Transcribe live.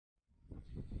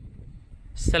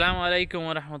अस्सलामुअलैकुम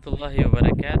वरहमतुल्लाहि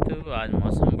वबरकातुहू। आज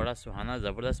मौसम बड़ा सुहाना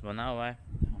ज़बरदस्त बना हुआ है।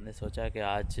 हमने सोचा कि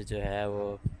आज जो है वो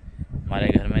हमारे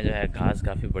घर में जो है घास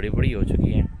काफ़ी बड़ी बड़ी हो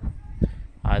चुकी है।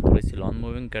 आज थोड़ी सी लॉन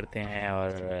मूविंग करते हैं और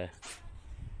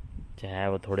जो है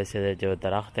वो थोड़े से जो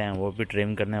दरख्त हैं वो भी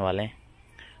ट्रिम करने वाले हैं,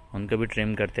 उनको भी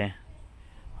ट्रिम करते हैं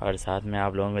और साथ में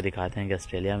आप लोगों को दिखाते हैं कि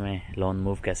ऑस्ट्रेलिया में लॉन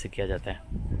मूव कैसे किया जाता है।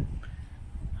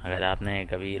 अगर आपने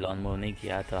कभी लॉन मूव नहीं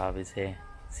किया तो आप इसे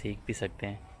सीख भी सकते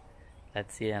हैं।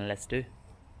 Let's see and let's do.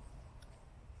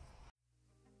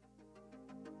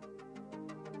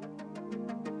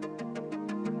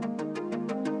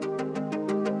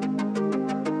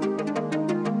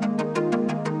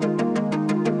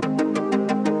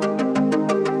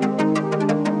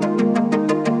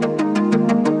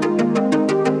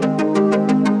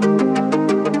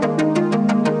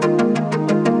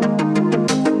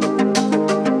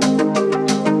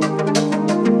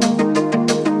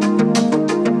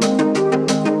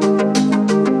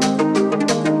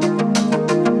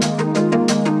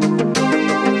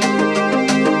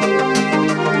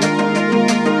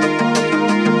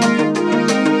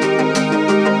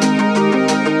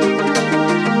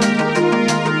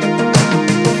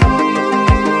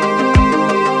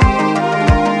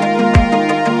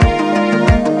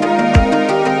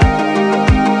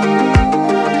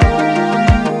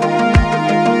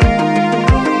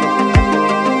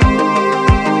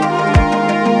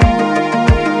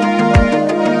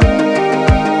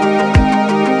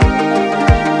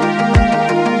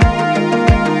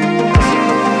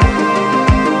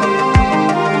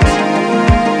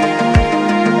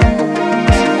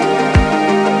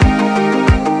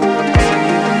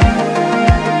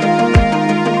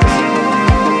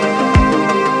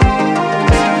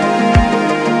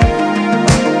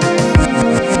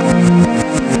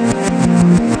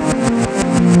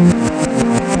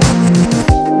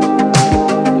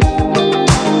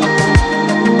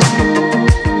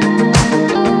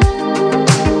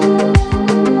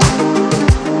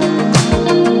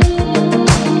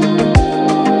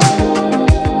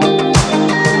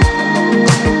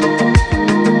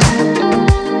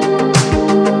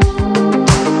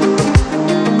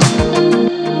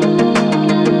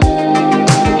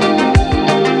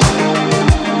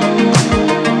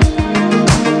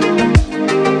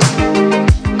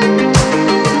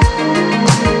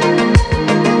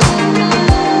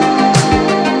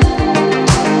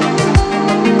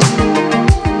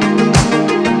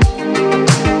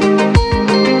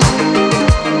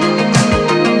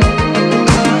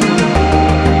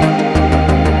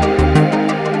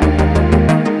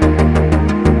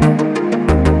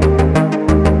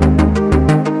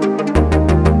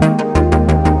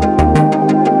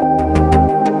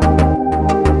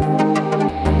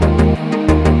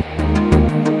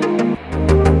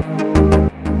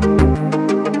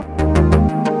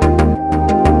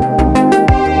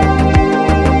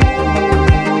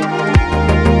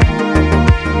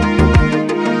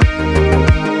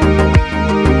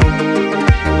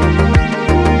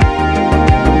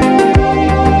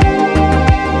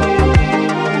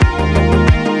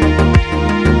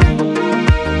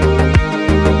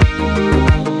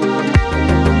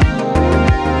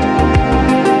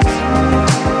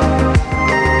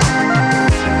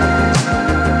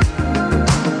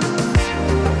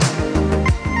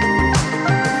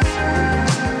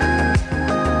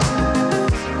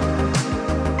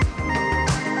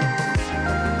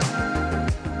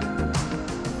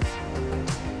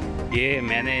 ये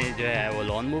मैंने जो है वो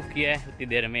लॉन मूव किया है, उतनी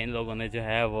देर में इन लोगों ने जो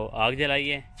है वो आग जलाई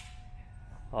है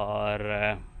और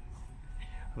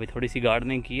अभी थोड़ी सी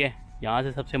गार्डनिंग की है। यहाँ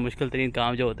से सबसे मुश्किल तरीन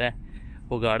काम जो होता है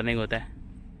वो गार्डनिंग होता है।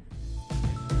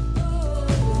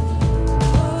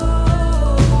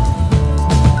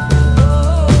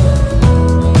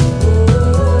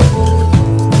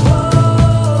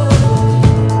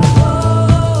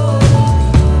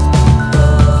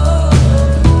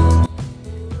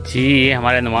 जी ये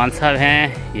हमारे नुमान साहब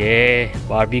हैं, ये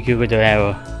बारबेक्यू को जो है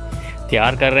वो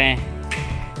तैयार कर रहे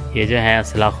हैं। ये जो है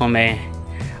उस इलाक़ों में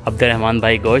अब्दुर्रहमान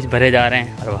भाई गोश्त भरे जा रहे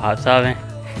हैं और वहाब साहब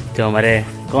हैं जो हमारे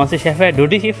कौन से शेफ़ है,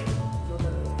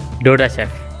 डोडा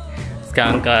शेफ़। इसका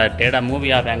उनका टेढ़ा मुंह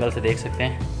भी आप एंगल से देख सकते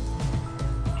हैं।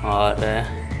 और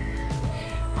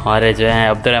हमारे जो हैं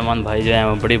अब्दुर्रहमान भाई जो हैं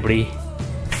वो बड़ी बड़ी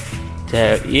जो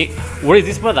है ये व्हाट इज़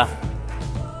दिस पता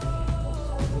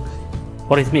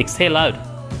और इसमें say loud.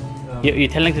 You're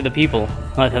telling to the people,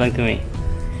 not telling to me.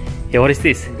 Yeah, what is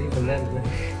this?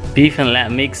 Beef and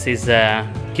lamb mix is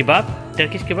kebab,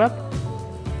 Turkish kebab?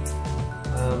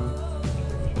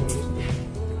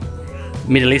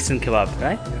 Middle Eastern kebab,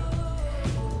 right?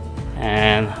 Yeah.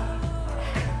 And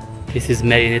this is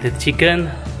marinated chicken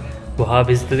Wahab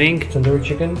is doing Tandoori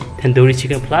chicken. tandoori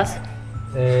chicken plus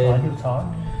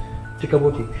Tikka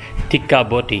boti. Tikka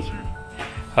बोटी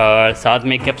और साथ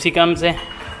में capsicums हैं।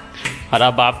 और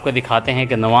अब आपको दिखाते हैं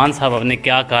कि नवान साहब अपने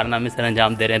क्या कारनामे सर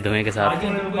अंजाम दे रहे हैं धुएं के साथ।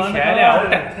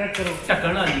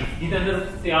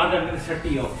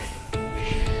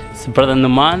 Brother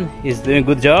Numan is doing a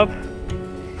good job.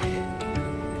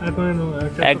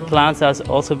 Eggplants are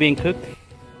also being cooked.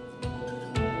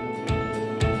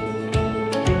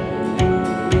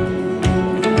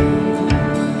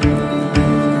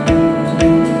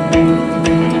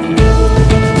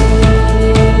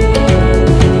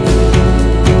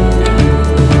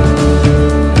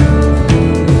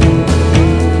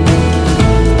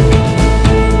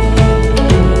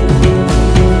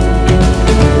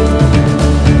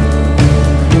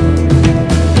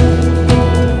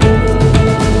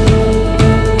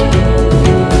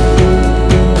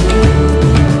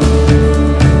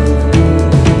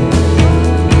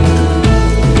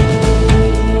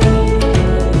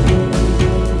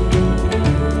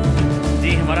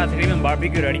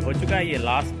 Barbecue ready हो चुका है। ये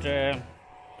लास्ट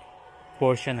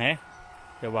पोर्शन है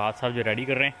जो वहाद साहब जो रेडी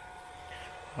कर रहे हैं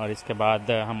और इसके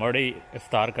बाद हम ऑलरेडी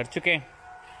इफ्तार कर चुके हैं।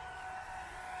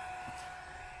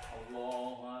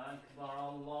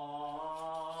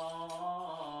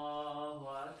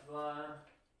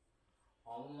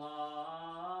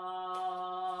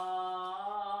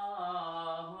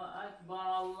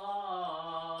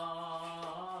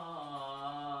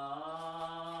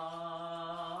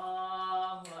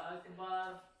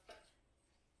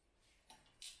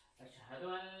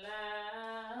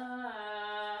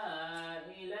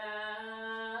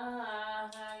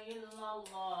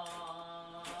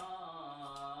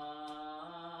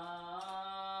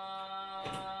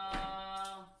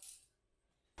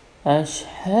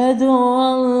 أشهد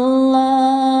أن لا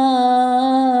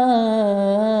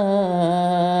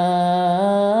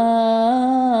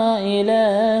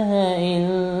إله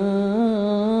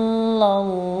إلا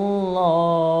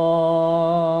الله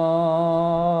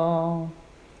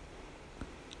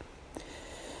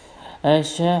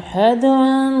أشهد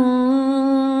أن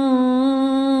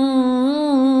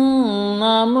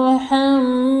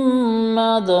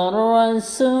محمد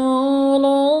رسول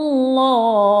الله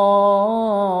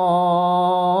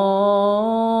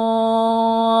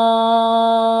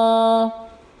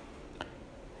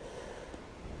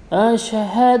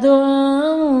أشهد أن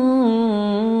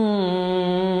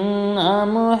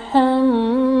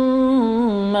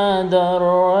محمد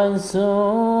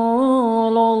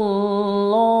رسول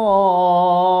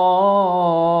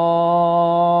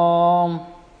الله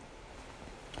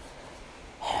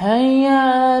حي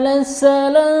على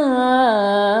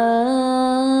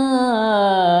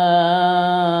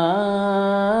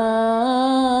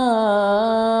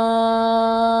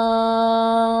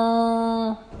السلام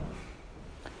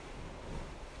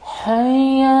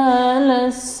حي على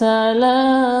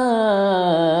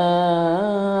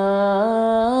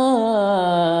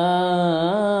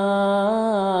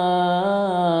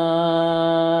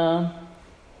السلام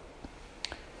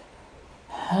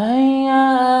حي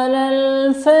على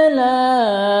الفلاح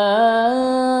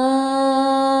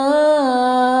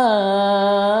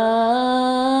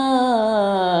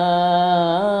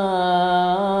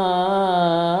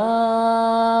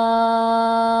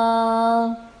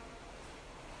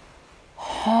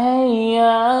حي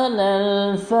على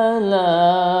الفلاح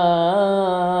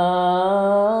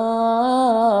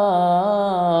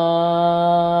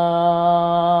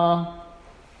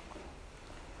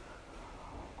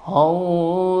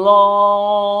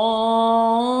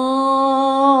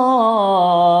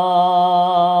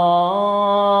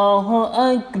الله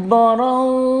أكبر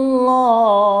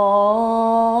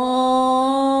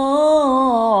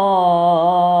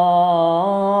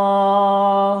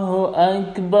الله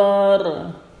أكبر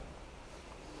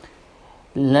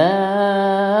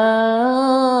لا